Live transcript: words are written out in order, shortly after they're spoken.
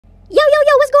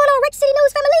What's going on, Ratchet City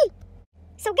News family?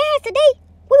 So guys, today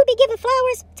we will be giving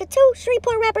flowers to 2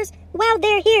 Shreveport rappers while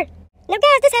they're here. Now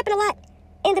guys, this happened a lot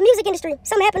in the music industry.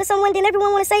 Something happened to someone, then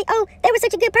everyone want to say, oh, they were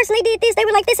such a good person, they did this, they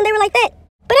were like this, and they were like that.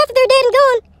 But after they're dead and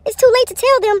gone, it's too late to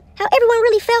tell them how everyone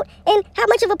really felt and how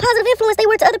much of a positive influence they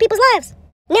were to other people's lives.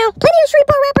 Now, plenty of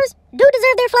Shreveport rappers do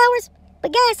deserve their flowers,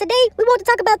 but guys, today we want to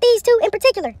talk about these 2 in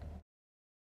particular.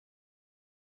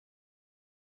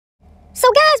 So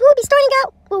guys, we'll be starting out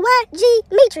with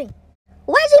Metree.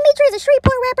 Metree is a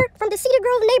Shreveport rapper from the Cedar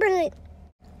Grove neighborhood.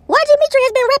 Metree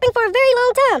has been rapping for a very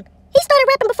long time. He started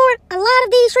rapping before a lot of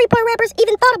these Shreveport rappers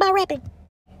even thought about rapping.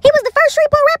 He was the first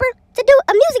Shreveport rapper to do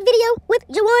a music video with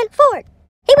Juwan Ford.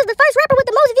 He was the first rapper with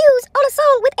the most views on a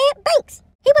song with Ant Banks.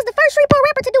 He was the first Shreveport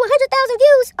rapper to do 100,000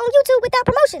 views on YouTube without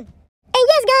promotion. And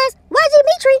yes guys,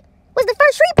 Metree was the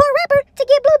first Shreveport rapper to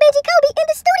get Blue Benji Kobe in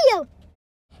the studio.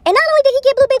 And not only did he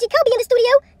get Blue Benji Kobe in the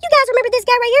studio, you guys remember this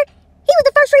guy right here? He was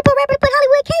the first Shreveport rapper to put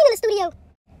Hollywood Kane in the studio.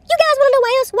 You guys want to know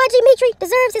why else Metree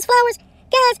deserves his flowers?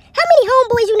 Guys, how many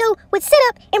homeboys you know would sit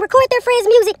up and record their friends'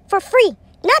 music for free,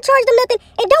 not charge them nothing,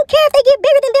 and don't care if they get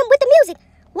bigger than them with the music?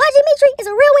 Metree is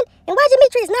a real one, and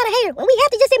Metree is not a hater, and we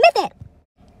have to just admit that.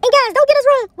 And guys, don't get us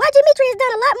wrong, Metree has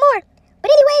done a lot more.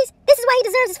 But anyways, this is why he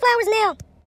deserves his flowers now.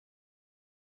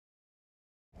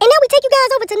 And now we take you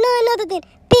guys over to none other than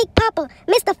Big Poppa,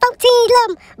 Mr.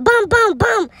 1411, bum bum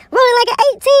bum, rolling like an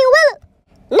 18-wheeler.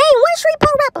 Name one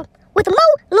Shreveport rapper with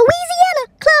more Louisiana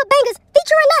club bangers,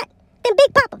 feature or not, than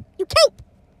Big Poppa. You can't.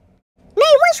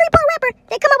 Name one Shreveport rapper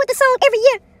that come up with a song every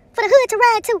year for the hood to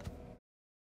ride to.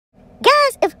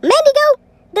 Guys, if Mandigo,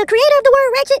 the creator of the word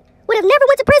ratchet, would have never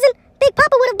went to prison, Big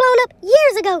Poppa would have blown up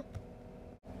years ago.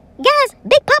 Guys,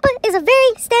 Big Poppa is a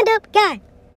very stand-up guy.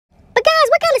 But guys,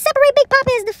 what kind of separate Big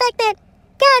Poppa is the fact that,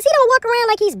 guys, he don't walk around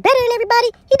like he's better than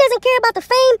everybody. He doesn't care about the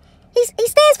fame. He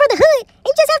stands for the hood, and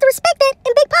you just have to respect that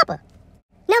in Big Poppa.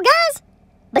 Now guys,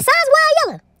 besides Wild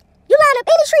Yella, you line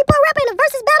up any Shreveport rapper in a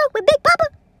versus battle with Big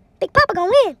Poppa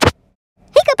gonna win.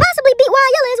 He could possibly beat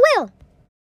Wild Yella as well.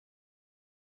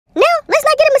 Now, let's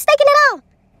not get it mistaken at all.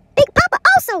 Big Poppa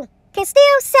also can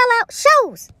still sell out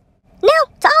shows. Now,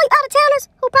 to all you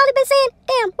out-of-towners who probably been saying,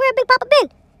 damn, where Big Poppa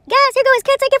been? Guys, here go his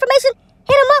contact information.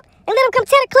 Hit him up and let him come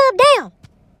tear the club down.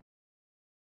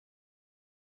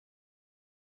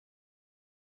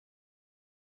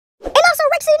 And also,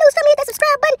 Ratchet City News family,